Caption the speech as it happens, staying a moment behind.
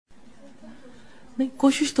نہیں،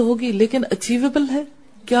 کوشش تو ہوگی لیکن اچیویبل ہے؟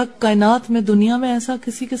 کیا کائنات میں، دنیا میں ایسا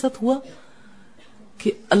کسی کے ساتھ ہوا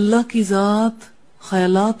کہ اللہ کی ذات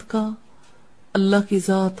خیالات کا، اللہ کی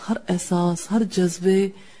ذات ہر احساس، ہر جذبے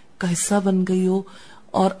کا حصہ بن گئی ہو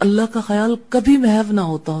اور اللہ کا خیال کبھی محو نہ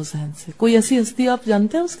ہوتا ہو ذہن سے؟ کوئی ایسی ہستی آپ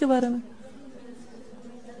جانتے ہیں اس کے بارے میں؟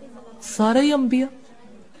 سارے ہی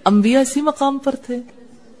انبیاء اسی مقام پر تھے.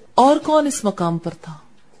 اور کون اس مقام پر تھا؟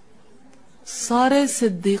 سارے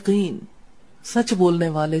صدیقین، سچ بولنے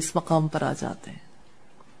والے اس مقام پر آ جاتے ہیں.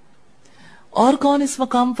 اور کون اس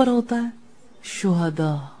مقام پر ہوتا ہے؟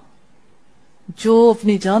 شہداء. جو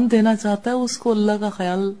اپنی جان دینا چاہتا ہے اس کو اللہ کا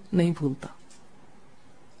خیال نہیں بھولتا.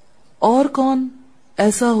 اور کون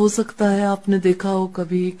ایسا ہو سکتا ہے آپ نے دیکھا ہو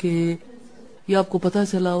کبھی کہ یا آپ کو پتا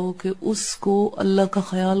چلا ہو کہ اس کو اللہ کا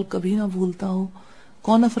خیال کبھی نہ بھولتا ہو؟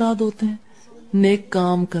 کون افراد ہوتے ہیں؟ نیک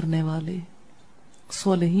کام کرنے والے،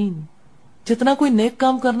 صالحین. جتنا کوئی نیک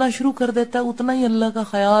کام کرنا شروع کر دیتا ہے اتنا ہی اللہ کا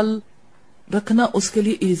خیال رکھنا اس کے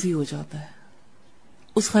لیے ایزی ہو جاتا ہے،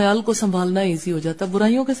 اس خیال کو سنبھالنا ایزی ہو جاتا ہے.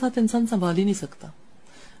 برائیوں کے ساتھ انسان سنبھال ہی نہیں سکتا،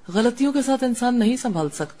 غلطیوں کے ساتھ انسان نہیں سنبھال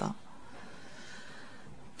سکتا.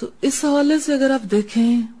 تو اس حوالے سے اگر آپ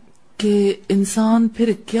دیکھیں کہ انسان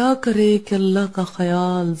پھر کیا کرے کہ اللہ کا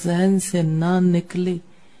خیال ذہن سے نہ نکلے،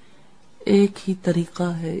 ایک ہی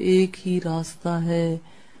طریقہ ہے، ایک ہی راستہ ہے،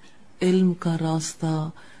 علم کا راستہ.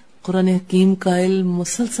 قرآن حکیم کا علم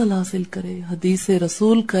مسلسل حاصل کرے، حدیث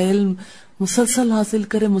رسول کا علم مسلسل حاصل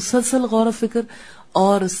کرے، مسلسل غور و فکر،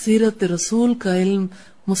 اور سیرت رسول کا علم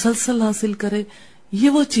مسلسل حاصل کرے. یہ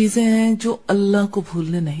وہ چیزیں ہیں جو اللہ کو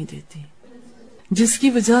بھولنے نہیں دیتی، جس کی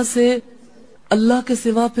وجہ سے اللہ کے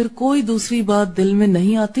سوا پھر کوئی دوسری بات دل میں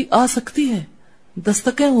نہیں آتی. آ سکتی ہے،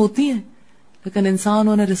 دستکیں ہوتی ہیں، لیکن انسان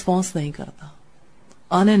انہیں رسپانس نہیں کرتا،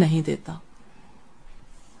 آنے نہیں دیتا.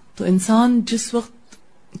 تو انسان جس وقت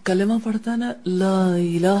کلمہ پڑھتا ہے نا، لا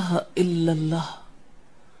الہ الا اللہ،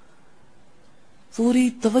 پوری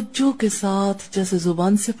توجہ کے ساتھ جیسے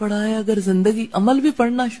زبان سے پڑھا ہے، اگر زندگی عمل بھی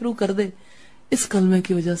پڑھنا شروع کر دے، اس کلمے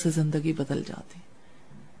کی وجہ سے زندگی بدل جاتی.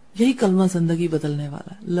 یہی کلمہ زندگی بدلنے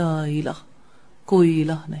والا ہے، لا الہ، کوئی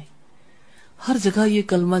الہ نہیں. ہر جگہ یہ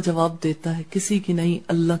کلمہ جواب دیتا ہے، کسی کی نہیں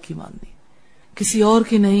اللہ کی ماننی، کسی اور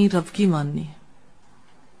کی نہیں رب کی ماننی ہے.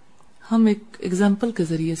 ہم ایک ایگزامپل کے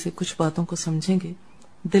ذریعے سے کچھ باتوں کو سمجھیں گے،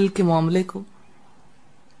 دل کے معاملے کو.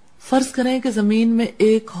 فرض کریں کہ زمین میں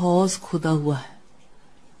ایک حوض کھدا ہوا ہے.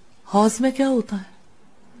 حوض میں کیا ہوتا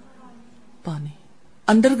ہے؟ پانی.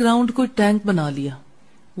 انڈر گراؤنڈ کوئی ٹینک بنا لیا،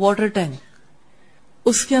 واٹر ٹینک،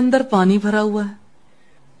 اس کے اندر پانی بھرا ہوا ہے.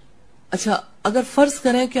 اچھا، اگر فرض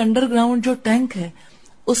کریں کہ انڈر گراؤنڈ جو ٹینک ہے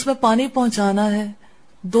اس میں پانی پہنچانا ہے،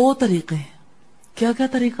 دو طریقے ہیں. کیا کیا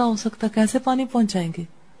طریقہ ہو سکتا ہے؟ کیسے پانی پہنچائیں گے؟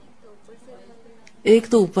 ایک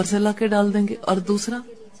تو اوپر سے لا کے ڈال دیں گے، اور دوسرا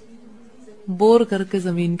بور کر کے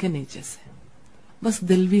زمین کے نیچے سے. بس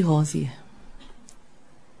دل بھی حوض ہی ہے.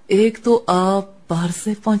 ایک تو آپ باہر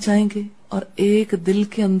سے پہنچائیں گے اور ایک دل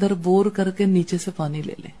کے اندر بور کر کے نیچے سے پانی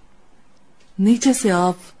لے لیں. نیچے سے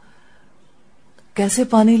آپ کیسے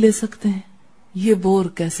پانی لے سکتے ہیں؟ یہ بور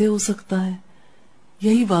کیسے ہو سکتا ہے؟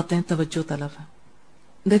 یہی باتیں توجہ طلب ہے.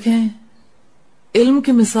 دیکھیں، علم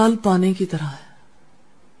کی مثال پانی کی طرح ہے.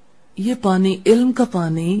 یہ پانی، علم کا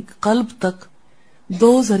پانی، قلب تک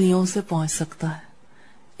دو ذریعوں سے پہنچ سکتا ہے.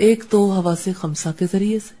 ایک تو حواس خمسہ کے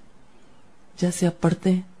ذریعے سے، جیسے آپ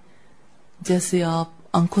پڑھتے ہیں، جیسے آپ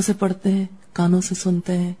آنکھوں سے پڑھتے ہیں، کانوں سے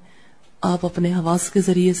سنتے ہیں، آپ اپنے حواس کے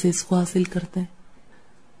ذریعے سے اس کو حاصل کرتے ہیں.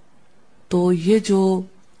 تو یہ جو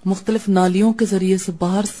مختلف نالیوں کے ذریعے سے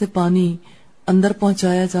باہر سے پانی اندر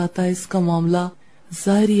پہنچایا جاتا ہے، اس کا معاملہ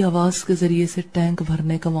ظاہری حواس کے ذریعے سے ٹینک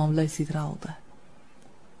بھرنے کا معاملہ اسی طرح ہوتا ہے.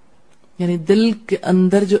 یعنی دل کے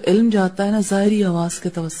اندر جو علم جاتا ہے نا ظاہری حواس کے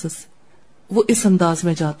توسط سے، وہ اس انداز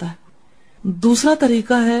میں جاتا ہے. دوسرا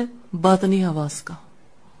طریقہ ہے باطنی حواس کا.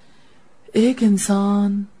 ایک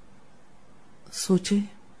انسان سوچے،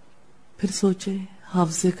 پھر سوچے،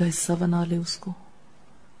 حافظے کا حصہ بنا لے، اس کو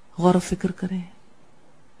غور و فکر کرے،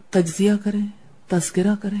 تجزیہ کرے،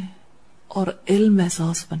 تذکرہ کرے، اور علم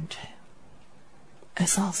احساس بن جائے.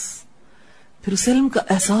 احساس، پھر اس علم کا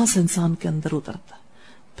احساس انسان کے اندر اترتا ہے،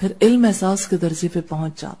 پھر علم احساس کے درجے پہ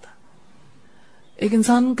پہنچ جاتا ہے. ایک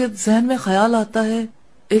انسان کے ذہن میں خیال آتا ہے،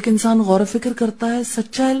 ایک انسان غور و فکر کرتا ہے،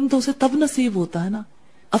 سچا علم تو اسے تب نصیب ہوتا ہے نا.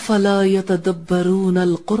 افلا یتدبرون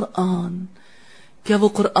القرآن، کیا وہ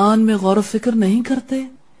قرآن میں غور و فکر نہیں کرتے،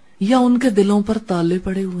 یا ان کے دلوں پر تالے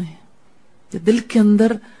پڑے ہوئے ہیں، کہ دل کے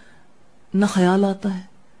اندر نہ خیال آتا ہے،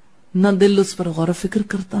 نہ دل اس پر غور و فکر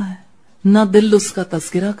کرتا ہے، نہ دل اس کا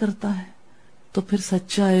تذکرہ کرتا ہے. تو پھر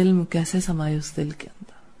سچا علم کیسے سمائے اس دل کے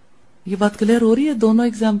اندر؟ یہ بات کلیئر ہو رہی ہے دونوں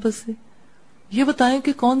ایگزامپل سے؟ یہ بتائیں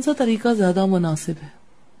کہ کون سا طریقہ زیادہ مناسب ہے؟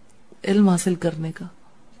 علم حاصل کرنے کا؟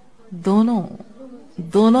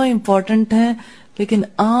 دونوں امپورٹنٹ ہیں، لیکن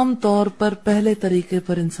عام طور پر پہلے طریقے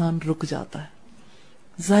پر انسان رک جاتا ہے.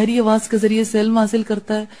 ظاہری آواز کے ذریعے سے علم حاصل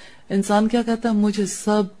کرتا ہے، انسان کیا کہتا ہے؟ مجھے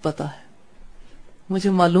سب پتا ہے، مجھے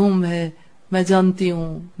معلوم ہے، میں جانتی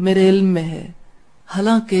ہوں، میرے علم میں ہے.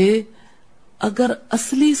 حالانکہ اگر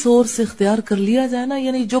اصلی سورس اختیار کر لیا جائے نا،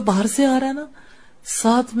 یعنی جو باہر سے آ رہا ہے نا،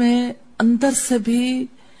 ساتھ میں اندر سے بھی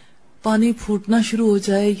پانی پھوٹنا شروع ہو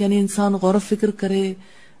جائے، یعنی انسان غور و فکر کرے،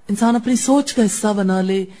 انسان اپنی سوچ کا حصہ بنا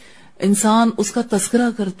لے، انسان اس کا تذکرہ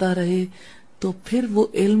کرتا رہے، تو پھر وہ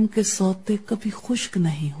علم کے سوتے کبھی خشک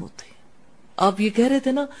نہیں ہوتے. آپ یہ کہہ رہے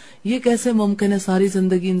تھے نا، یہ کیسے ممکن ہے ساری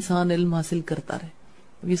زندگی انسان علم حاصل کرتا رہے؟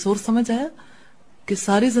 یہ سورس سمجھ آیا کہ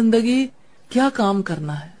ساری زندگی کیا کام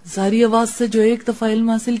کرنا ہے؟ ظاہری آواز سے جو ایک دفعہ علم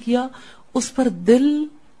حاصل کیا، اس پر دل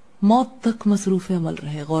موت تک مصروف عمل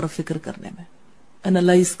رہے، غور و فکر کرنے میں،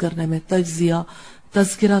 انالائز کرنے میں، تجزیہ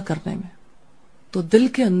تذکرہ کرنے میں. تو دل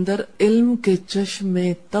کے اندر علم کے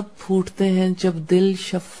چشمے تب پھوٹتے ہیں جب دل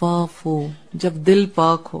شفاف ہو، جب دل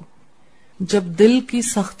پاک ہو، جب دل کی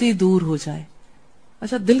سختی دور ہو جائے.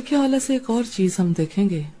 اچھا، دل کے حوالے سے ایک اور چیز ہم دیکھیں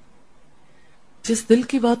گے. جس دل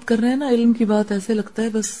کی بات کر رہے ہیں نا، علم کی بات، ایسے لگتا ہے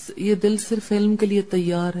بس یہ دل صرف علم کے لیے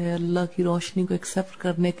تیار ہے، اللہ کی روشنی کو ایکسپٹ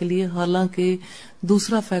کرنے کے لیے، حالانکہ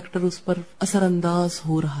دوسرا فیکٹر اس پر اثر انداز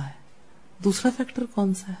ہو رہا ہے. دوسرا فیکٹر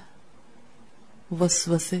کون سا ہے؟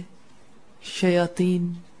 وسوسے،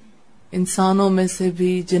 شیاطین، انسانوں میں سے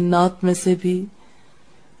بھی، جنات میں سے بھی،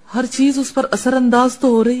 ہر چیز اس پر اثر انداز تو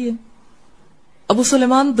ہو رہی ہے. ابو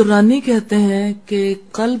سلیمان درانی کہتے ہیں کہ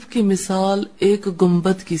قلب کی مثال ایک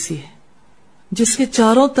گنبد کی سی ہے، جس کے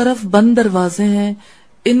چاروں طرف بند دروازے ہیں.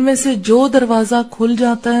 ان میں سے جو دروازہ کھل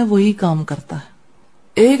جاتا ہے وہی کام کرتا ہے.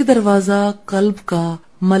 ایک دروازہ قلب کا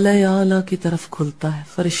ملائے اعلیٰ کی طرف کھلتا ہے،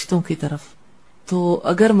 فرشتوں کی طرف. تو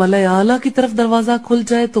اگر ملائے اعلیٰ کی طرف دروازہ کھل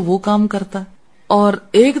جائے تو وہ کام کرتا ہے، اور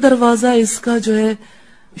ایک دروازہ اس کا جو ہے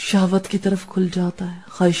شہوت کی طرف کھل جاتا ہے،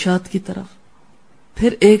 خواہشات کی طرف.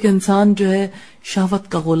 پھر ایک انسان جو ہے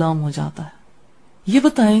شہوت کا غلام ہو جاتا ہے. یہ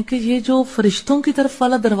بتائیں کہ یہ جو فرشتوں کی طرف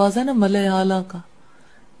والا دروازہ ہے نا، ملائے اعلیٰ کا،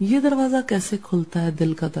 یہ دروازہ کیسے کھلتا ہے؟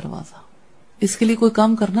 دل کا دروازہ. اس کے لیے کوئی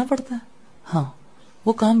کام کرنا پڑتا ہے؟ ہاں.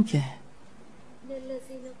 وہ کام کیا ہے؟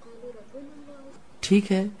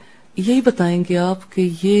 ٹھیک ہے، یہی بتائیں گے آپ کہ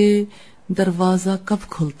یہ دروازہ کب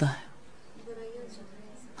کھلتا ہے؟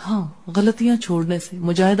 ہاں، غلطیاں چھوڑنے سے.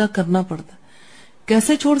 مجاہدہ کرنا پڑتا ہے.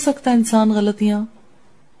 کیسے چھوڑ سکتا ہے انسان غلطیاں؟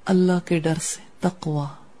 اللہ کے ڈر سے، تقوی.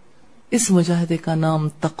 اس مجاہدے کا نام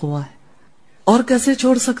تقوی ہے. اور کیسے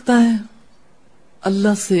چھوڑ سکتا ہے؟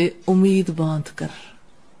 اللہ سے امید باندھ کر.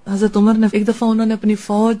 حضرت عمر نے ایک دفعہ انہوں نے اپنی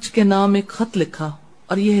فوج کے نام ایک خط لکھا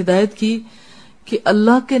اور یہ ہدایت کی کہ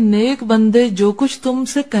اللہ کے نیک بندے جو کچھ تم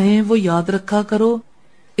سے کہیں وہ یاد رکھا کرو،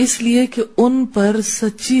 اس لیے کہ ان پر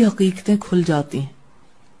سچی حقیقتیں کھل جاتی ہیں.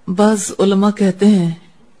 بعض علماء کہتے ہیں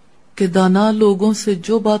کہ دانا لوگوں سے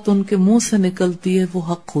جو بات ان کے منہ سے نکلتی ہے وہ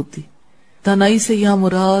حق ہوتی. دانائی سے یہاں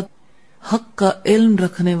مراد حق کا علم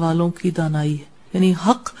رکھنے والوں کی دانائی ہے، یعنی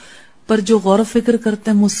حق پر جو غور و فکر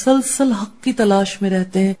کرتے ہیں، مسلسل حق کی تلاش میں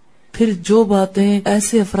رہتے ہیں. پھر جو باتیں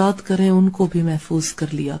ایسے افراد کریں ان کو بھی محفوظ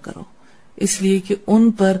کر لیا کرو، اس لیے کہ ان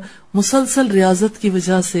پر مسلسل ریاضت کی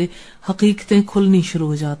وجہ سے حقیقتیں کھلنی شروع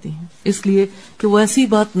ہو جاتی ہیں، اس لیے کہ وہ ایسی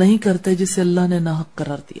بات نہیں کرتے جسے اللہ نے ناحق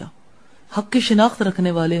قرار دیا. حق کی شناخت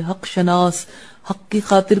رکھنے والے، حق شناس، حق کی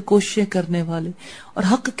خاطر کوششیں کرنے والے. اور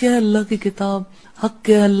حق کیا ہے؟ اللہ کی کتاب. حق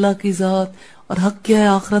کیا ہے؟ اللہ کی ذات. اور حق کیا ہے؟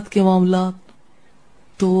 آخرت کے معاملات.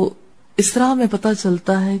 تو اس طرح میں پتہ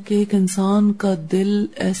چلتا ہے کہ ایک انسان کا دل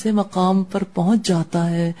ایسے مقام پر پہنچ جاتا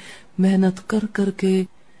ہے محنت کر کر کے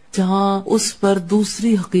جہاں اس پر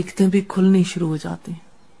دوسری حقیقتیں بھی کھلنی شروع ہو جاتی ہیں.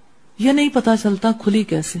 یہ نہیں پتہ چلتا کھلی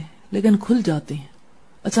کیسے، لیکن کھل جاتی ہیں،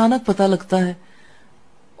 اچانک پتہ لگتا ہے.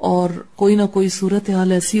 اور کوئی نہ کوئی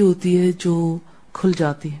صورتحال ایسی ہوتی ہے جو کھل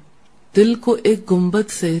جاتی ہے. دل کو ایک گنبد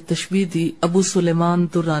سے تشبیہ دی ابو سلیمان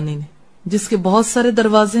درانی نے، جس کے بہت سارے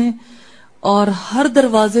دروازے ہیں اور ہر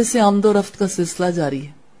دروازے سے آمد و رفت کا سلسلہ جاری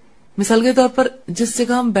ہے. مثال کے طور پر جس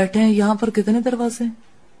جگہ ہم بیٹھے ہیں یہاں پر کتنے دروازے ہیں؟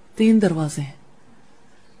 3 دروازے ہیں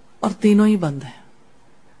اور تینوں ہی بند ہیں.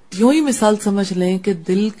 یوں ہی مثال سمجھ لیں کہ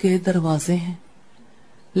دل کے دروازے ہیں،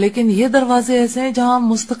 لیکن یہ دروازے ایسے ہیں جہاں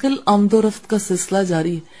مستقل آمد و رفت کا سلسلہ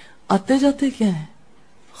جاری ہے. آتے جاتے کیا ہیں؟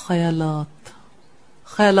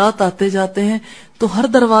 خیالات آتے جاتے ہیں. تو ہر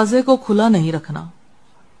دروازے کو کھلا نہیں رکھنا.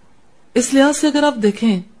 اس لحاظ سے اگر آپ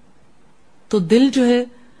دیکھیں تو دل جو ہے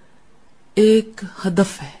ایک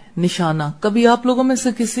ہدف ہے، نشانہ. کبھی آپ لوگوں میں سے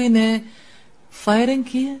کسی نے فائرنگ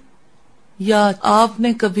کی ہے؟ یا آپ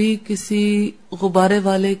نے کبھی کسی غبارے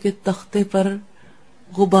والے کے تختے پر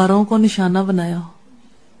غباروں کو نشانہ بنایا ہو؟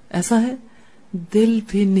 ایسا ہے؟ دل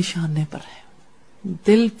بھی نشانے پر ہے،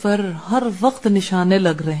 دل پر ہر وقت نشانے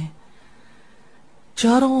لگ رہے ہیں،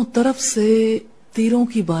 چاروں طرف سے تیروں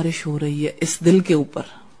کی بارش ہو رہی ہے اس دل کے اوپر.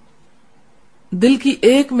 دل کی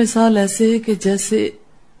ایک مثال ایسے ہے کہ جیسے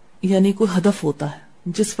یعنی کوئی ہدف ہوتا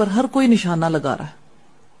ہے جس پر ہر کوئی نشانہ لگا رہا ہے.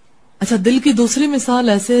 اچھا، دل کی دوسری مثال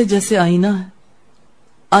ایسے ہے جیسے آئینہ ہے،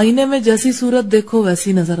 آئینے میں جیسی صورت دیکھو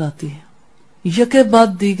ویسی نظر آتی ہے، یکے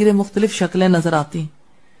بعد دیگرے مختلف شکلیں نظر آتی ہیں،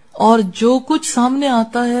 اور جو کچھ سامنے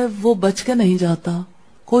آتا ہے وہ بچ کے نہیں جاتا،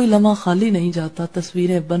 کوئی لمحہ خالی نہیں جاتا،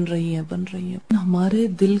 تصویریں بن رہی ہیں. ہمارے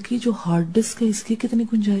دل کی جو ہارڈ ڈسک ہے اس کی کتنی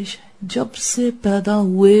گنجائش ہے، جب سے پیدا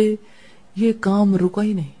ہوئے یہ کام رکا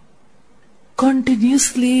ہی نہیں،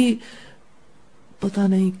 کنٹینیوسلی پتا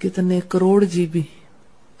نہیں کتنے کروڑ جی بی،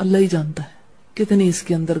 اللہ ہی جانتا ہے کتنی اس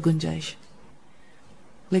کے اندر گنجائش ہے،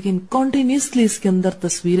 لیکن کنٹینیوسلی اس کے اندر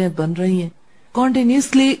تصویریں بن رہی ہیں،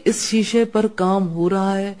 کنٹینیوسلی اس شیشے پر کام ہو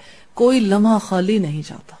رہا ہے، کوئی لمحہ خالی نہیں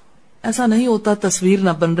جاتا. ایسا نہیں ہوتا تصویر نہ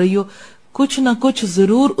بن رہی ہو، کچھ نہ کچھ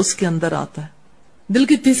ضرور اس کے اندر آتا ہے. دل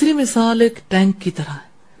کی تیسری مثال ایک ٹینک کی طرح ہے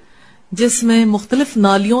جس میں مختلف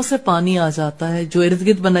نالیوں سے پانی آ جاتا ہے جو ارد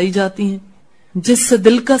گرد بنائی جاتی ہیں، جس سے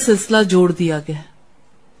دل کا سلسلہ جوڑ دیا گیا ہے.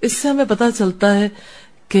 اس سے ہمیں پتہ چلتا ہے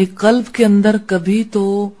کہ قلب کے اندر کبھی تو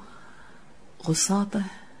غصہ آتا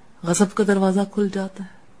ہے، غضب کا دروازہ کھل جاتا ہے،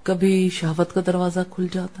 کبھی شہوت کا دروازہ کھل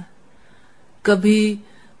جاتا ہے، کبھی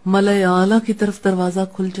ملائے اعلیٰ کی طرف دروازہ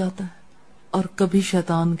کھل جاتا ہے، اور کبھی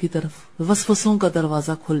شیطان کی طرف وسوسوں کا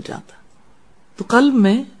دروازہ کھل جاتا ہے. تو قلب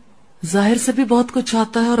میں ظاہر سے بھی بہت کچھ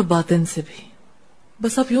آتا ہے اور باطن سے بھی.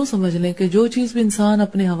 بس آپ یوں سمجھ لیں کہ جو چیز بھی انسان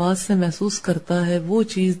اپنے حواس سے محسوس کرتا ہے وہ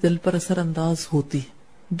چیز دل پر اثر انداز ہوتی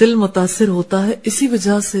ہے، دل متاثر ہوتا ہے. اسی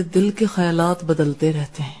وجہ سے دل کے خیالات بدلتے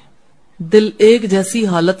رہتے ہیں، دل ایک جیسی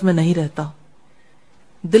حالت میں نہیں رہتا.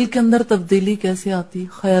 دل کے اندر تبدیلی کیسے آتی؟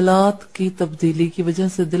 خیالات کی تبدیلی کی وجہ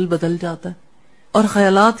سے دل بدل جاتا ہے. اور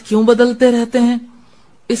خیالات کیوں بدلتے رہتے ہیں؟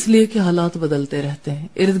 اس لیے کہ حالات بدلتے رہتے ہیں،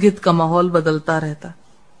 ارد گرد کا ماحول بدلتا رہتا ہے.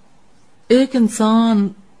 ایک انسان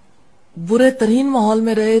برے ترین ماحول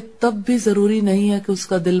میں رہے تب بھی ضروری نہیں ہے کہ اس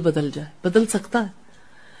کا دل بدل جائے، بدل سکتا ہے.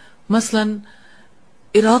 مثلا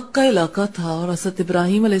عراق کا علاقہ تھا اور حضرت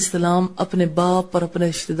ابراہیم علیہ السلام اپنے باپ اور اپنے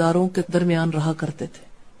رشتہ داروں کے درمیان رہا کرتے تھے،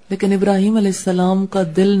 لیکن ابراہیم علیہ السلام کا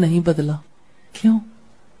دل نہیں بدلا. کیوں؟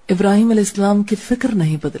 ابراہیم علیہ السلام کی فکر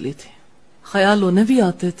نہیں بدلی تھی. خیال انہیں بھی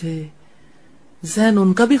آتے تھے، ذہن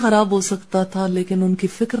ان کا بھی خراب ہو سکتا تھا، لیکن ان کی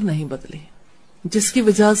فکر نہیں بدلی، جس کی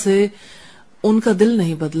وجہ سے ان کا دل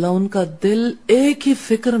نہیں بدلا. ان کا دل ایک ہی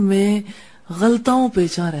فکر میں غلطاؤں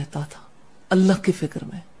پیچا رہتا تھا، اللہ کی فکر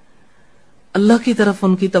میں، اللہ کی طرف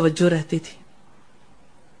ان کی توجہ رہتی تھی.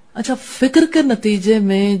 اچھا، فکر کے نتیجے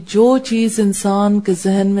میں جو چیز انسان کے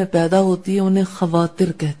ذہن میں پیدا ہوتی ہے انہیں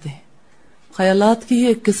خواطر کہتے ہیں. خیالات کی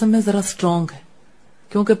ایک قسم ہے، ذرا سٹرونگ ہے،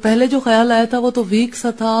 کیونکہ پہلے جو خیال آیا تھا وہ تو ویک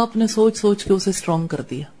سا تھا، آپ نے سوچ سوچ کے اسے سٹرونگ کر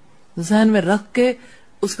دیا، ذہن میں رکھ کے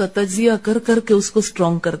اس کا تجزیہ کر کر کے اس کو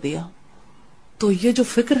سٹرونگ کر دیا. تو یہ جو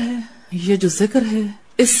فکر ہے، یہ جو ذکر ہے،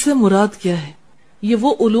 اس سے مراد کیا ہے؟ یہ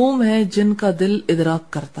وہ علوم ہے جن کا دل ادراک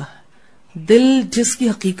کرتا ہے، دل جس کی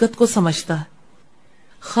حقیقت کو سمجھتا ہے،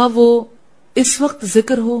 خواہ وہ اس وقت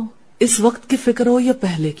ذکر ہو، اس وقت کی فکر ہو یا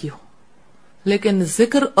پہلے کی ہو، لیکن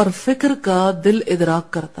ذکر اور فکر کا دل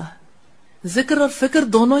ادراک کرتا ہے. ذکر اور فکر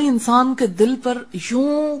دونوں ہی انسان کے دل پر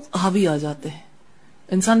یوں حاوی آ جاتے ہیں،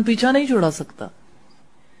 انسان پیچھا نہیں چھوڑا سکتا.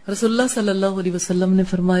 رسول اللہ صلی اللہ علیہ وسلم نے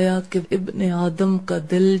فرمایا کہ ابن آدم کا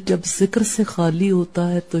دل جب ذکر سے خالی ہوتا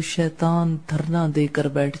ہے تو شیطان دھرنا دے کر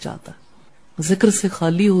بیٹھ جاتا ہے. ذکر سے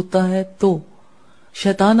خالی ہوتا ہے تو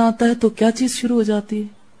شیطان آتا ہے تو کیا چیز شروع ہو جاتی ہے؟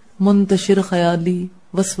 منتشر خیالی،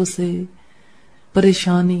 وسوسے،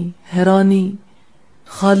 پریشانی، حیرانی،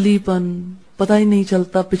 خالی پن، پتہ ہی نہیں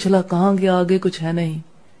چلتا پچھلا کہاں گیا، آگے کچھ ہے نہیں.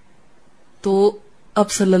 تو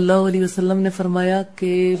اب صلی اللہ علیہ وسلم نے فرمایا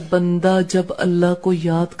کہ بندہ جب اللہ کو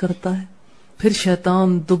یاد کرتا ہے پھر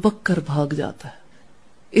شیطان دبک کر بھاگ جاتا ہے.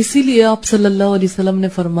 اسی لیے آپ صلی اللہ علیہ وسلم نے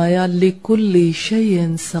فرمایا لِكُلِّ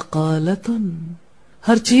شَيْءٍ ثَقَالَةٌ،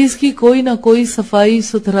 ہر چیز کی کوئی نہ کوئی صفائی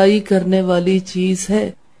ستھرائی کرنے والی چیز ہے.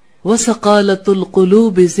 وَثَقَالَةُ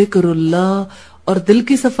الْقُلُوبِ ذِكْرُ اللَّهِ، اور دل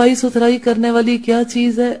کی صفائی ستھرائی کرنے والی کیا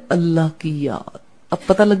چیز ہے؟ اللہ کی یاد. اب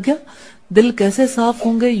پتہ لگ گیا دل کیسے صاف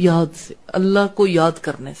ہوں گے؟ یاد سے، اللہ کو یاد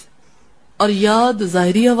کرنے سے. اور یاد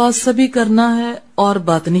ظاہری حواس سے بھی کرنا ہے اور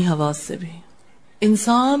باطنی حواس سے بھی.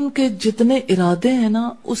 انسان کے جتنے ارادے ہیں نا،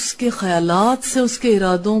 اس کے خیالات سے اس کے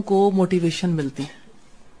ارادوں کو موٹیویشن ملتی ہے.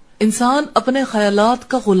 انسان اپنے خیالات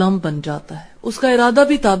کا غلام بن جاتا ہے، اس کا ارادہ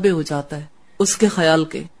بھی تابع ہو جاتا ہے اس کے خیال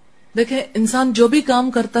کے. دیکھیں، انسان جو بھی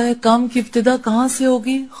کام کرتا ہے، کام کی ابتدا کہاں سے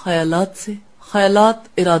ہوگی؟ خیالات سے. خیالات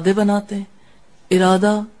ارادے بناتے ہیں،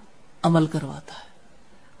 ارادہ عمل کرواتا ہے.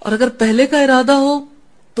 اور اگر پہلے کا ارادہ ہو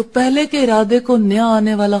تو پہلے کے ارادے کو نیا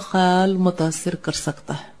آنے والا خیال متاثر کر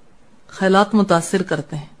سکتا ہے. خیالات متاثر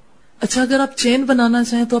کرتے ہیں. اچھا اگر آپ چین بنانا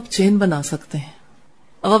چاہیں تو آپ چین بنا سکتے ہیں.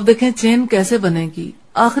 اب آپ دیکھیں چین کیسے بنے گی.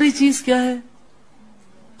 آخری چیز کیا ہے؟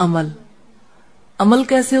 عمل. عمل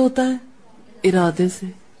کیسے ہوتا ہے؟ ارادے سے.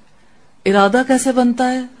 ارادہ کیسے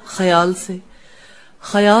بنتا ہے؟ خیال سے.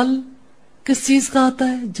 خیال کس چیز کا آتا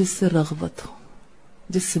ہے؟ جس سے رغبت ہو،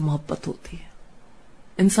 جس سے محبت ہوتی ہے.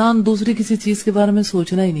 انسان دوسری کسی چیز کے بارے میں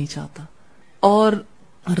سوچنا ہی نہیں چاہتا. اور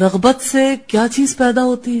رغبت سے کیا چیز پیدا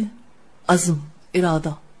ہوتی ہے؟ عزم، ارادہ.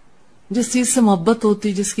 جس چیز سے محبت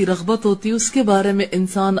ہوتی، جس کی رغبت ہوتی، اس کے بارے میں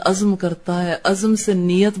انسان عزم کرتا ہے. عزم سے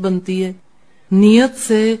نیت بنتی ہے. نیت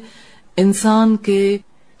سے انسان کے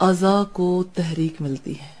اعضاء کو تحریک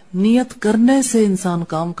ملتی ہے. نیت کرنے سے انسان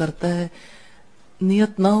کام کرتا ہے.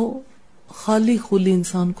 نیت نہ ہو، خالی خولی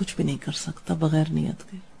انسان کچھ بھی نہیں کر سکتا بغیر نیت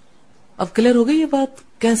کے. اب کلیئر ہو گئی یہ بات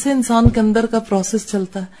کیسے انسان کے اندر کا پروسیس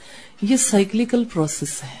چلتا ہے. یہ سائیکلیکل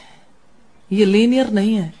پروسیس ہے، یہ لینئر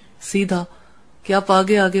نہیں ہے سیدھا کہ آپ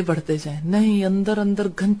آگے آگے بڑھتے جائیں. نہیں، اندر اندر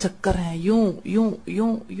گھن چکر ہیں، یوں یوں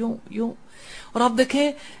یوں یوں یوں. اور آپ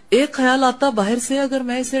دیکھیں ایک خیال آتا باہر سے، اگر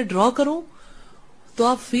میں اسے ڈرا کروں تو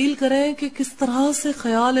آپ فیل کریں کہ کس طرح سے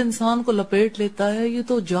خیال انسان کو لپیٹ لیتا ہے. یہ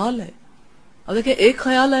تو جال ہے. اب دیکھیں ایک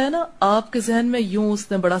خیال آیا نا آپ کے ذہن میں، یوں اس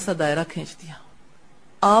نے بڑا سا دائرہ کھینچ دیا.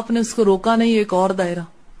 آپ نے اس کو روکا نہیں، ایک اور دائرہ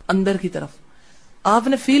اندر کی طرف. آپ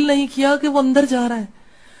نے فیل نہیں کیا کہ وہ اندر جا رہا ہے.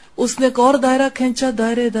 اس نے ایک اور دائرہ کھینچا،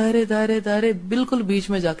 دائرے دائرے دائرے دائرے، بالکل بیچ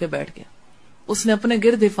میں جا کے بیٹھ گیا. اس نے اپنے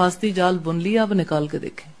گرد حفاظتی جال بن لیا. اب نکال کے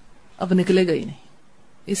دیکھیں، اب نکلے گا ہی نہیں.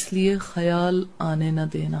 اس لیے خیال آنے نہ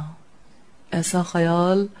دینا، ایسا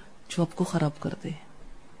خیال جو آپ کو خراب کر دے.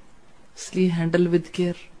 اس لیے ہینڈل ود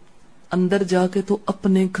کیئر. اندر جا کے تو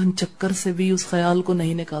اپنے گھن چکر سے بھی اس خیال کو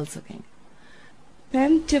نہیں نکال سکیں گے.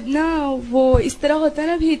 میم جب نا وہ اس طرح ہوتا ہے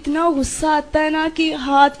نا، بھی اتنا غصہ آتا ہے نا کہ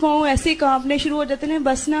ہاتھ پاؤں ایسے کانپنے شروع ہو جاتے ہیں،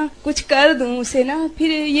 بس نا کچھ کر دوں اسے نا. پھر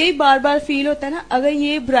یہی بار بار فیل ہوتا ہے نا، اگر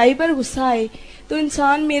یہ برائی پر غصہ آئے تو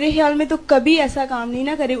انسان میرے خیال میں تو کبھی ایسا کام نہیں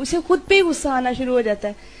نہ کرے، اسے خود پہ ہی غصہ آنا شروع ہو جاتا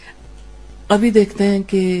ہے. ابھی دیکھتے ہیں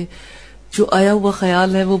کہ جو آیا ہوا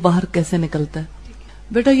خیال ہے وہ باہر کیسے نکلتا ہے.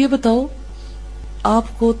 بیٹا یہ بتاؤ،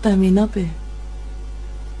 آپ کو تہمینہ پہ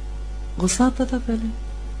غصہ آتا تھا پہلے؟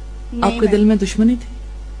 آپ کے دل میں دشمنی تھی؟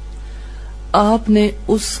 آپ نے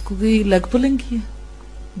اس کی لیگ پولنگ کی؟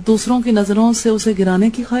 دوسروں کی نظروں سے اسے گرانے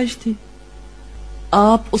کی خواہش تھی؟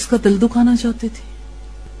 آپ اس کا دل دکھانا چاہتے تھے؟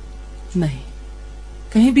 نہیں،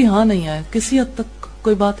 کہیں بھی ہاں نہیں آیا. کسی حد تک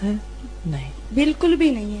کوئی بات ہے؟ نہیں، بالکل بھی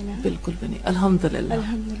نہیں ہے نا، بالکل بھی نہیں. الحمدللہ.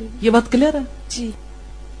 الحمدللہ. یہ بات کلیئر ہے جی.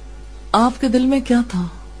 آپ کے دل میں کیا تھا؟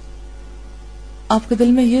 آپ کے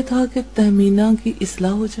دل میں یہ تھا کہ تہمینہ کی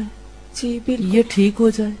اصلاح ہو جائے. جی بالکل. یہ ٹھیک ہو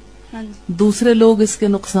جائے. ہاں جی. دوسرے لوگ اس کے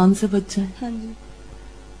نقصان سے بچ جائیں. ہاں جی.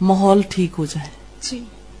 ماحول ٹھیک ہو جائے. جی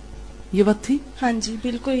یہ بات تھی. ہاں جی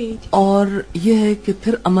بالکل یہی تھی. اور یہ ہے کہ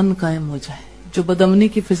پھر امن قائم ہو جائے، جو بدامنی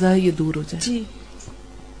کی فضا ہے یہ دور ہو جائے. جی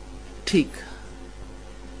ٹھیک.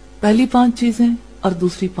 پہلی 5 چیزیں اور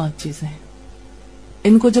دوسری 5 چیزیں،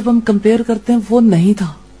 ان کو جب ہم کمپیئر کرتے ہیں وہ نہیں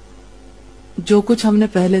تھا جو کچھ ہم نے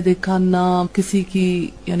پہلے دیکھا. نہ کسی کی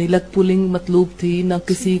یعنی لیگ پولنگ مطلوب تھی، نہ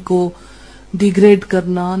کسی کو ڈیگریڈ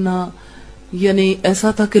کرنا، نہ یعنی ایسا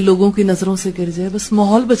تھا کہ لوگوں کی نظروں سے گر جائے. بس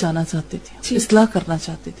ماحول بچانا چاہتے تھے، اصلاح کرنا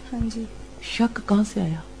چاہتے تھے. ہاں جی. شک کہاں سے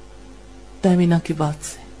آیا؟ تہمینہ کی بات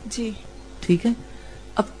سے. جی ٹھیک ہے.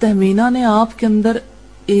 اب تہمینہ نے آپ کے اندر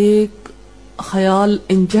ایک خیال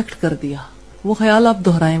انجیکٹ کر دیا. وہ خیال آپ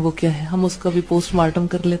دہرائیں وہ کیا ہے؟ ہم اس کا بھی پوسٹ مارٹم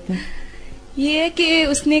کر لیتے ہیں. یہ ہے کہ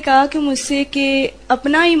اس نے کہا کہ مجھ سے کہ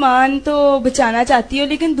اپنا ایمان تو بچانا چاہتی ہو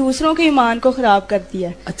لیکن دوسروں کے ایمان کو خراب کر دیا.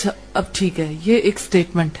 اچھا اب ٹھیک ہے، یہ ایک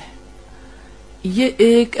سٹیٹمنٹ ہے، یہ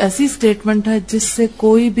ایک ایسی سٹیٹمنٹ ہے جس سے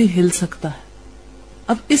کوئی بھی ہل سکتا ہے.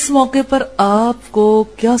 اب اس موقع پر آپ کو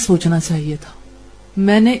کیا سوچنا چاہیے تھا؟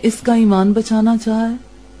 میں نے اس کا ایمان بچانا چاہا ہے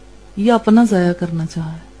یا اپنا ضائع کرنا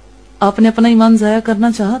چاہا ہے؟ آپ نے اپنا ایمان ضائع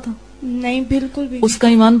کرنا چاہا تھا؟ نہیں بالکل بھی. اس کا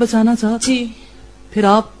ایمان بچانا چاہا تھا؟ جی. پھر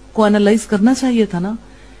آپ کو انالائز کرنا چاہیے تھا نا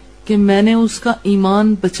کہ میں نے اس کا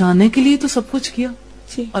ایمان بچانے کے لیے تو سب کچھ کیا.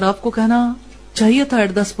 جی. اور آپ کو کہنا چاہیے تھا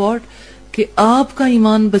ایٹ دا اسپاٹ کہ آپ کا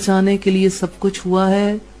ایمان بچانے کے لیے سب کچھ ہوا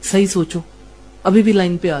ہے. صحیح سوچو، ابھی بھی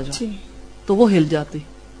لائن پہ آ جاؤ. جی. تو وہ ہل جاتی.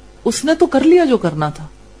 اس نے تو کر لیا جو کرنا تھا،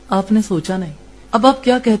 آپ نے سوچا نہیں. اب آپ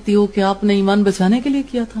کیا کہتی ہو کہ آپ نے ایمان بچانے کے لیے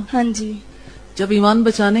کیا تھا؟ ہاں جی. جب ایمان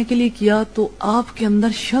بچانے کے لیے کیا تو آپ کے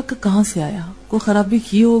اندر شک کہاں سے آیا؟ کوئی خرابی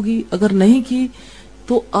کی ہوگی، اگر نہیں کی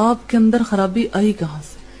تو آپ کے اندر خرابی آئی کہاں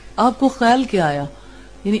سے؟ آپ کو خیال کیا آیا؟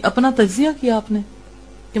 یعنی اپنا تجزیہ کیا آپ نے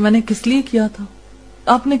کہ میں نے کس لیے کیا تھا؟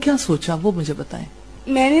 آپ نے کیا سوچا وہ مجھے بتائیں.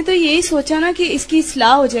 میں نے تو یہی سوچا نا کہ اس کی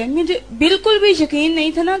اصلاح ہو جائے. مجھے بالکل بھی یقین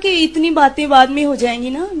نہیں تھا نا کہ اتنی باتیں بعد میں ہو جائیں گی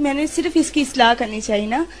نا. میں نے صرف اس کی اصلاح کرنی چاہیے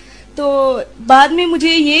نا. تو بعد میں مجھے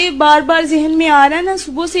یہ بار بار ذہن میں آ رہا ہے نا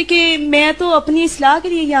صبح سے کہ میں تو اپنی اصلاح کے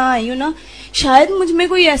لیے یہاں آئی ہوں نا. شاید مجھ میں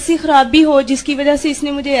کوئی ایسی خرابی ہو جس کی وجہ سے اس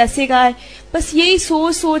نے مجھے ایسے کہا ہے. بس یہی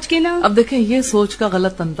سوچ سوچ کے نا. اب دیکھیں یہ سوچ کا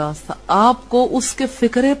غلط انداز تھا. آپ کو اس کے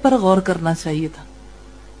فکرے پر غور کرنا چاہیے تھا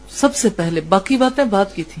سب سے پہلے. باقی باتیں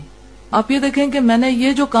بات کی تھی. آپ یہ دیکھیں کہ میں نے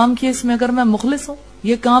یہ جو کام کیا اس میں اگر میں مخلص ہوں,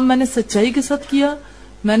 یہ کام میں نے سچائی کے ساتھ کیا,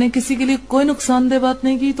 میں نے کسی کے لیے کوئی نقصان دہ بات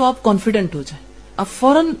نہیں کی, تو آپ کانفیڈنٹ ہو جائیں. آپ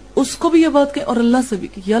فوراً اس کو بھی یہ بات کہیں اور اللہ سے بھی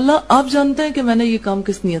کہ یا اللہ آپ جانتے ہیں کہ میں نے یہ کام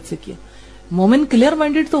کس نیت سے کیا. مومن کلیئر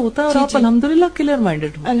مائنڈیڈ تو ہوتا ہے اور آپ الحمدللہ کلیئر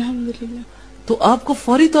مائنڈیڈ ہو. الحمدللہ. تو آپ کو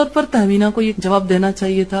فوری طور پر تہمینہ کو یہ جواب دینا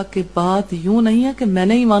چاہیے تھا کہ بات یوں نہیں ہے کہ میں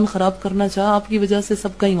نے ایمان خراب کرنا چاہا, آپ کی وجہ سے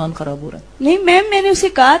سب کا ایمان خراب ہو رہا ہے. نہیں میم, میں نے اسے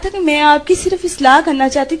کہا تھا کہ میں آپ کی صرف اصلاح کرنا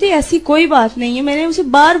چاہتی تھی, ایسی کوئی بات نہیں ہے. میں نے اسے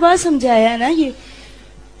بار بار سمجھایا ہے نا. یہ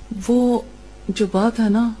وہ جو بات ہے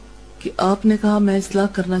نا کہ آپ نے کہا میں اصلاح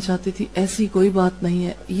کرنا چاہتی تھی, ایسی کوئی بات نہیں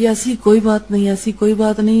ہے, یہ ایسی کوئی بات نہیں, ایسی کوئی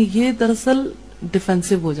بات نہیں, یہ دراصل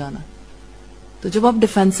ڈیفینسو ہو جانا. تو جب آپ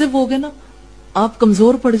ڈیفینسو ہوگے نا آپ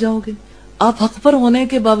کمزور پڑ جاؤ گے. آپ حق پر ہونے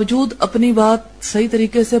کے باوجود اپنی بات صحیح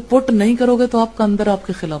طریقے سے پٹ نہیں کرو گے تو آپ کا اندر آپ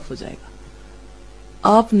کے خلاف ہو جائے گا.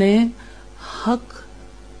 آپ نے حق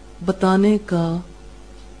بتانے کا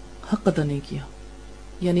حق ادا نہیں کیا,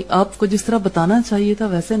 یعنی آپ کو جس طرح بتانا چاہیے تھا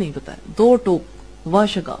ویسے نہیں بتایا. دو ٹوک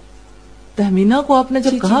واشگا. تہمینہ کو آپ نے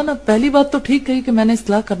جب کہا نا, پہلی بات تو ٹھیک کہی کہ میں نے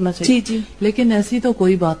اصلاح کرنا چاہیے, لیکن ایسی تو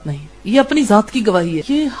کوئی بات نہیں. یہ اپنی ذات کی گواہی ہے,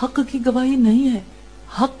 یہ حق کی گواہی نہیں ہے.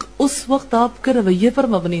 حق اس وقت آپ کے رویے پر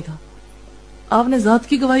مبنی تھا. آپ نے ذات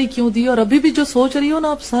کی گواہی کیوں دی؟ اور ابھی بھی جو سوچ رہی ہو نا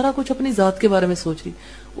آپ سارا کچھ اپنی ذات کے بارے میں سوچ رہی,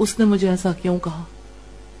 اس نے مجھے ایسا کیوں کہا,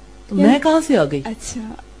 تو میں کہاں سے آ گئی. اچھا,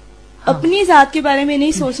 اپنی ذات کے بارے میں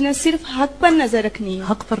نہیں سوچنا, صرف حق پر نظر رکھنی ہے.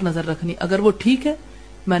 حق پر نظر رکھنی. اگر وہ ٹھیک ہے,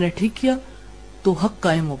 میں نے ٹھیک کیا, تو حق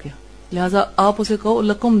قائم ہو گیا. لہٰذا آپ اسے کہو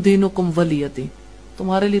لکم دینکم ولی دین,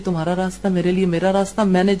 تمہارے لیے تمہارا راستہ, میرے لیے میرا راستہ.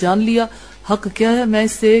 میں نے جان لیا حق کیا ہے, میں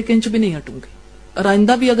اس سے 1 انچ بھی نہیں ہٹوں گی, اور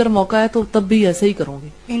آئندہ بھی اگر موقع ہے تو تب بھی ایسے ہی کروں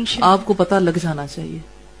گی. آپ کو پتہ لگ جانا چاہیے.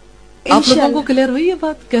 آپ لوگوں کو کلیئر ہوئی یہ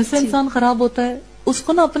بات کیسے انسان خراب ہوتا ہے؟ اس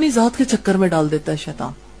کو نا اپنی ذات کے چکر میں ڈال دیتا ہے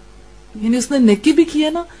شیطان. یعنی اس نے نیکی بھی کی ہے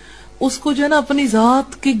نا, اس کو جو ہے نا اپنی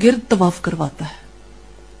ذات کے گرد طواف کرواتا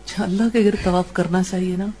ہے. اللہ کے گرد طواف کرنا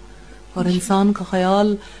چاہیے نا, اور انسان کا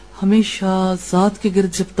خیال ہمیشہ ذات کے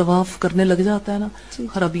گرد جب طواف کرنے لگ جاتا ہے نا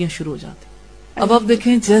خرابیاں شروع ہو جاتی. اب آپ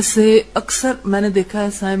دیکھیں جیسے اکثر میں نے دیکھا ہے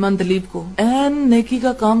سائمان دلیپ کو این نیکی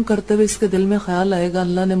کا کام کرتے ہوئے اس کے دل میں خیال آئے گا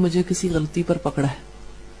اللہ نے مجھے کسی غلطی پر پکڑا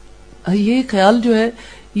ہے. یہ خیال جو ہے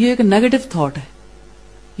یہ ایک نیگیٹو تھاٹ ہے.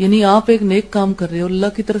 یعنی آپ ایک نیک کام کر رہے ہو,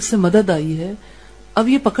 اللہ کی طرف سے مدد آئی ہے, اب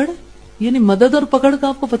یہ پکڑ ہے, یعنی مدد اور پکڑ کا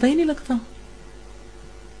آپ کو پتہ ہی نہیں لگتا.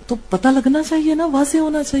 تو پتہ لگنا چاہیے نا, واضح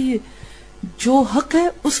ہونا چاہیے. جو حق ہے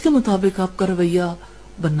اس کے مطابق آپ کا رویہ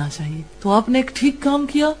بننا چاہیے. تو آپ نے ایک ٹھیک کام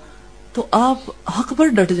کیا تو آپ حق پر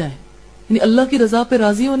ڈٹ جائیں, یعنی اللہ کی رضا پہ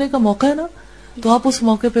راضی ہونے کا موقع ہے نا, تو آپ اس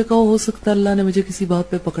موقع پہ کہو ہو سکتا ہے اللہ نے مجھے کسی بات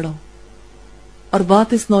پہ پکڑا ہو. اور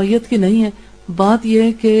بات اس نوعیت کی نہیں ہے, بات یہ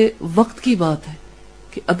ہے کہ وقت کی بات ہے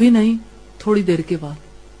کہ ابھی نہیں تھوڑی دیر کے بعد.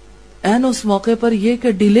 این اس موقع پر یہ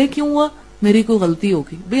کہ ڈیلے کیوں ہوا, میری کوئی غلطی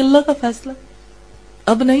ہوگی, بھئی اللہ کا فیصلہ.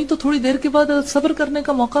 اب نہیں تو تھوڑی دیر کے بعد صبر کرنے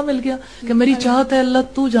کا موقع مل گیا کہ میری چاہت ہے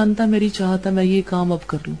اللہ تو جانتا ہے میری چاہت ہے میں یہ کام اب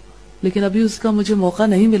کر لوں, لیکن ابھی اس کا مجھے موقع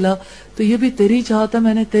نہیں ملا, تو یہ بھی تیری چاہت ہے,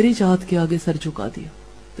 میں نے تیری چاہت کے آگے سر جھکا دیا.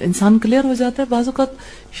 تو انسان کلیئر ہو جاتا ہے. بعض اوقات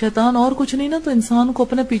شیطان اور کچھ نہیں نا تو انسان کو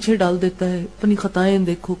اپنے پیچھے ڈال دیتا ہے, اپنی خطائیں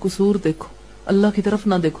دیکھو, قصور دیکھو, اللہ کی طرف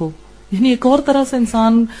نہ دیکھو. یعنی ایک اور طرح سے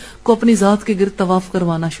انسان کو اپنی ذات کے گرد طواف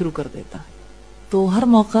کروانا شروع کر دیتا ہے. تو ہر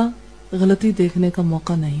موقع غلطی دیکھنے کا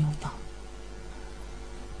موقع نہیں ہوتا.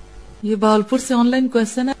 یہ بہاولپور سے آن لائن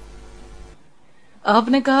کویسچن ہے. آپ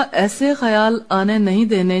نے کہا ایسے خیال آنے نہیں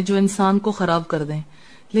دینے جو انسان کو خراب کر دیں,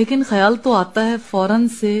 لیکن خیال تو آتا ہے فوراً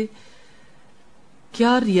سے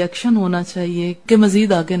کیا ری ایکشن ہونا چاہیے کہ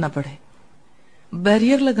مزید آگے نہ بڑھے؟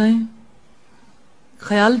 بیریئر لگائیں.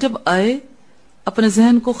 خیال جب آئے اپنے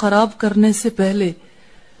ذہن کو خراب کرنے سے پہلے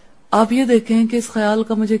آپ یہ دیکھیں کہ اس خیال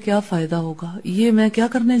کا مجھے کیا فائدہ ہوگا, یہ میں کیا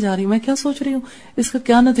کرنے جا رہی ہوں, میں کیا سوچ رہی ہوں, اس کا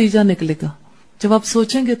کیا نتیجہ نکلے گا. جب آپ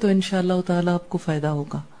سوچیں گے تو انشاءاللہ تعالی آپ کو فائدہ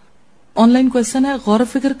ہوگا. آن لائن کویسچن ہے, غور و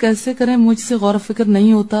فکر کیسے کریں, مجھ سے غور و فکر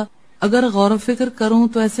نہیں ہوتا, اگر غور و فکر کروں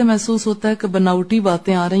تو ایسے محسوس ہوتا ہے کہ بناوٹی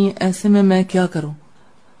باتیں آ رہی ہیں, ایسے میں کیا کروں.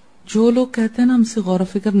 جو لوگ کہتے ہیں نا ہم سے غور و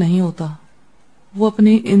فکر نہیں ہوتا, وہ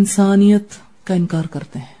اپنی انسانیت کا انکار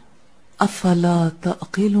کرتے ہیں. افلا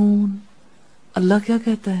تعقلون, اللہ کیا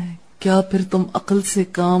کہتا ہے, کیا پھر تم عقل سے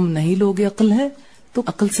کام نہیں لوگے؟ عقل ہے تو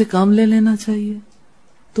عقل سے کام لے لینا چاہیے.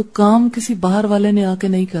 تو کام کسی باہر والے نے آ کے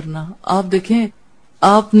نہیں کرنا. آپ دیکھیں,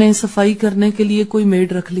 آپ نے صفائی کرنے کے لیے کوئی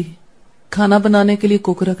میڈ رکھ لی, کھانا بنانے کے لیے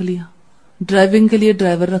کوک رکھ لیا, ڈرائیونگ کے لیے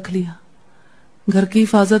ڈرائیور رکھ لیا, گھر کی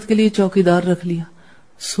حفاظت کے لیے چوکیدار رکھ لیا,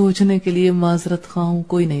 سوچنے کے لیے معذرت خواہ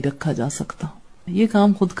کوئی نہیں رکھا جا سکتا. یہ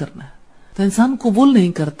کام خود کرنا ہے. تو انسان قبول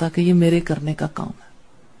نہیں کرتا کہ یہ میرے کرنے کا کام ہے.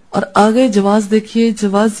 اور آگے جواز دیکھیے,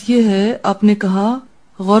 جواز یہ ہے, آپ نے کہا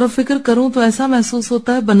غور و فکر کروں تو ایسا محسوس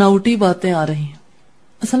ہوتا ہے بناوٹی باتیں آ رہی ہیں.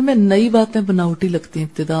 اصل میں نئی باتیں بناوٹی لگتی ہیں,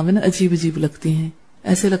 ابتدا میں نا عجیب عجیب لگتی ہیں.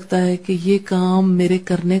 ایسے لگتا ہے کہ یہ کام میرے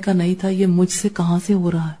کرنے کا نہیں تھا, یہ مجھ سے کہاں سے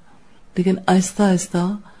ہو رہا ہے. لیکن آہستہ آہستہ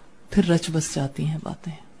پھر رچ بس جاتی ہیں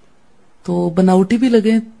باتیں. تو بناوٹی بھی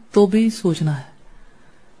لگیں تو بھی سوچنا ہے,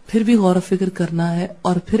 پھر بھی غور و فکر کرنا ہے.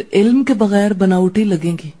 اور پھر علم کے بغیر بناوٹی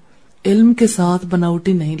لگیں گی, علم کے ساتھ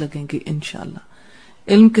بناوٹی نہیں لگیں گی انشاءاللہ.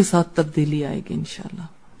 علم کے ساتھ تبدیلی آئے گی انشاءاللہ.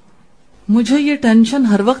 مجھے یہ ٹینشن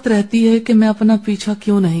ہر وقت رہتی ہے کہ میں اپنا پیچھا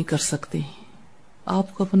کیوں نہیں کر سکتی.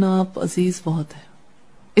 آپ کو اپنا آپ عزیز بہت ہے.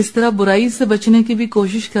 اس طرح برائی سے بچنے کی بھی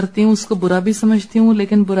کوشش کرتی ہوں, اس کو برا بھی سمجھتی ہوں,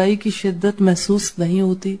 لیکن برائی کی شدت محسوس نہیں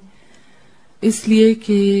ہوتی, اس لیے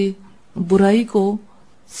کہ برائی کو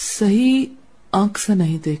صحیح آنکھ سے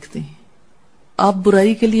نہیں دیکھتے. آپ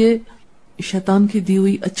برائی کے لیے شیطان کی دی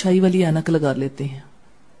ہوئی اچھائی والی اینک لگا لیتے ہیں.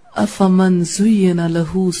 افمن زین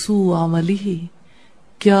لہ سوء عملہ,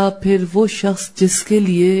 کیا پھر وہ شخص جس کے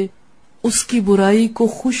لیے اس کی برائی کو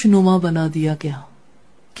خوشنما بنا دیا گیا,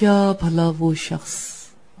 کیا بھلا وہ شخص,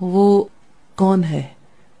 وہ کون ہے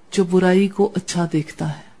جو برائی کو اچھا دیکھتا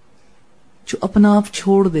ہے, جو اپنا آپ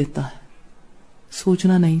چھوڑ دیتا ہے,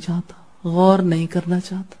 سوچنا نہیں چاہتا, غور نہیں کرنا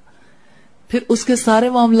چاہتا, پھر اس کے سارے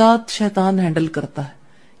معاملات شیطان ہینڈل کرتا ہے,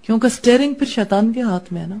 کیونکہ سٹیئرنگ پھر شیطان کے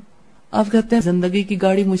ہاتھ میں ہے نا. آپ کہتے ہیں زندگی کی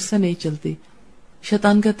گاڑی مجھ سے نہیں چلتی,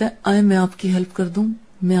 شیطان کہتے ہیں آئے میں آپ کی ہیلپ کر دوں,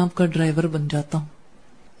 میں آپ کا ڈرائیور بن جاتا ہوں,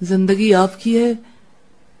 زندگی آپ کی ہے,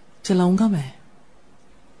 چلاؤں گا میں.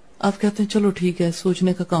 آپ کہتے ہیں چلو ٹھیک ہے,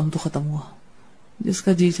 سوچنے کا کام تو ختم ہوا, جس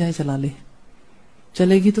کا جی چاہے چلا لے,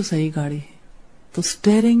 چلے گی تو صحیح گاڑی. تو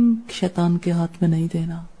سٹیئرنگ شیطان کے ہاتھ میں نہیں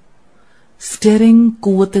دینا, سٹیئرنگ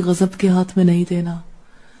قوت غضب کے ہاتھ میں نہیں دینا,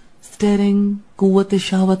 سٹیئرنگ قوت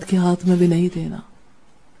شہوت کے ہاتھ میں بھی نہیں دینا.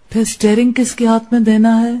 پھر سٹیئرنگ کس کے ہاتھ میں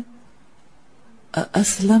دینا ہے؟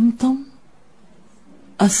 اسلمتم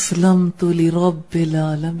اسلمت لرب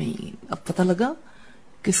العالمین. اب پتہ لگا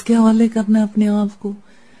کس کے حوالے کرنا ہے اپنے آپ کو؟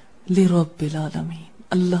 لرب العالمین,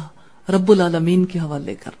 اللہ رب العالمین کے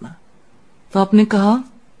حوالے کرنا. تو آپ نے کہا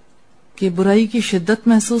کہ برائی کی شدت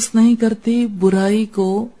محسوس نہیں کرتی, برائی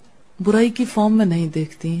کو برائی کی فارم میں نہیں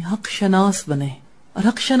دیکھتی, حق شناس بنے. اور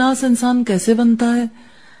حق شناس انسان کیسے بنتا ہے؟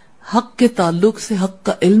 حق کے تعلق سے حق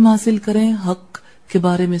کا علم حاصل کریں, حق کے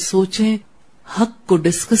بارے میں سوچیں, حق کو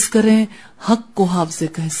ڈسکس کریں, حق کو حافظے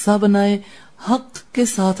کا حصہ بنائیں, حق کے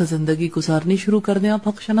ساتھ زندگی گزارنی شروع کر دیں, آپ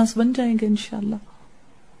حق شناس بن جائیں گے انشاءاللہ.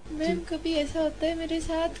 میم کبھی ایسا ہوتا ہے میرے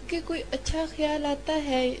ساتھ کہ کوئی اچھا خیال آتا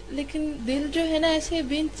ہے لیکن دل جو ہے نا ایسے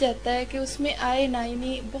بنچ جاتا ہے کہ اس میں آئے نہ ہی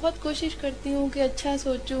نہیں. بہت کوشش کرتی ہوں کہ اچھا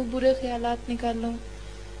سوچوں, برے خیالات نکالوں,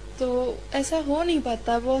 تو ایسا ہو نہیں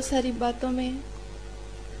پاتا بہت ساری باتوں میں.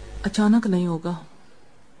 اچانک نہیں ہوگا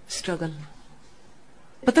اسٹرگل.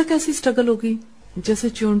 پتہ کیسی اسٹرگل ہوگی؟ جیسے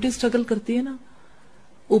چونٹی اسٹرگل کرتی ہے نا,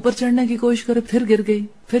 اوپر چڑھنے کی کوشش کرے, پھر گر گئی,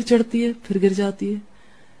 پھر چڑھتی ہے, پھر گر جاتی ہے.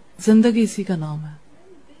 زندگی اسی کا نام ہے.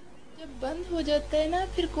 جب بند ہو جاتا ہے نا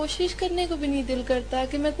پھر کوشش کرنے کو بھی نہیں دل کرتا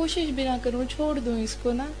کہ میں کوشش بھی نہ کروں, چھوڑ دوں اس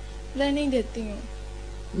کو نا, رہنے دیتی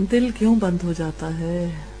ہوں. دل کیوں بند ہو جاتا ہے؟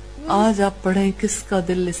 آج آپ پڑھیں کس کا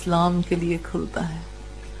دل اسلام کے لیے کھلتا ہے,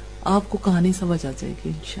 آپ کو کہانی سمجھ آ جائے گی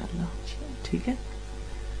انشاءاللہ. ٹھیک ہے.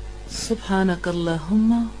 سبحانک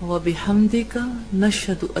اللہم و بحمدک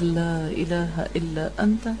نشہد ان لا الہ الا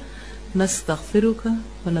انت نستغفرک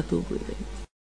و نتوب الیک.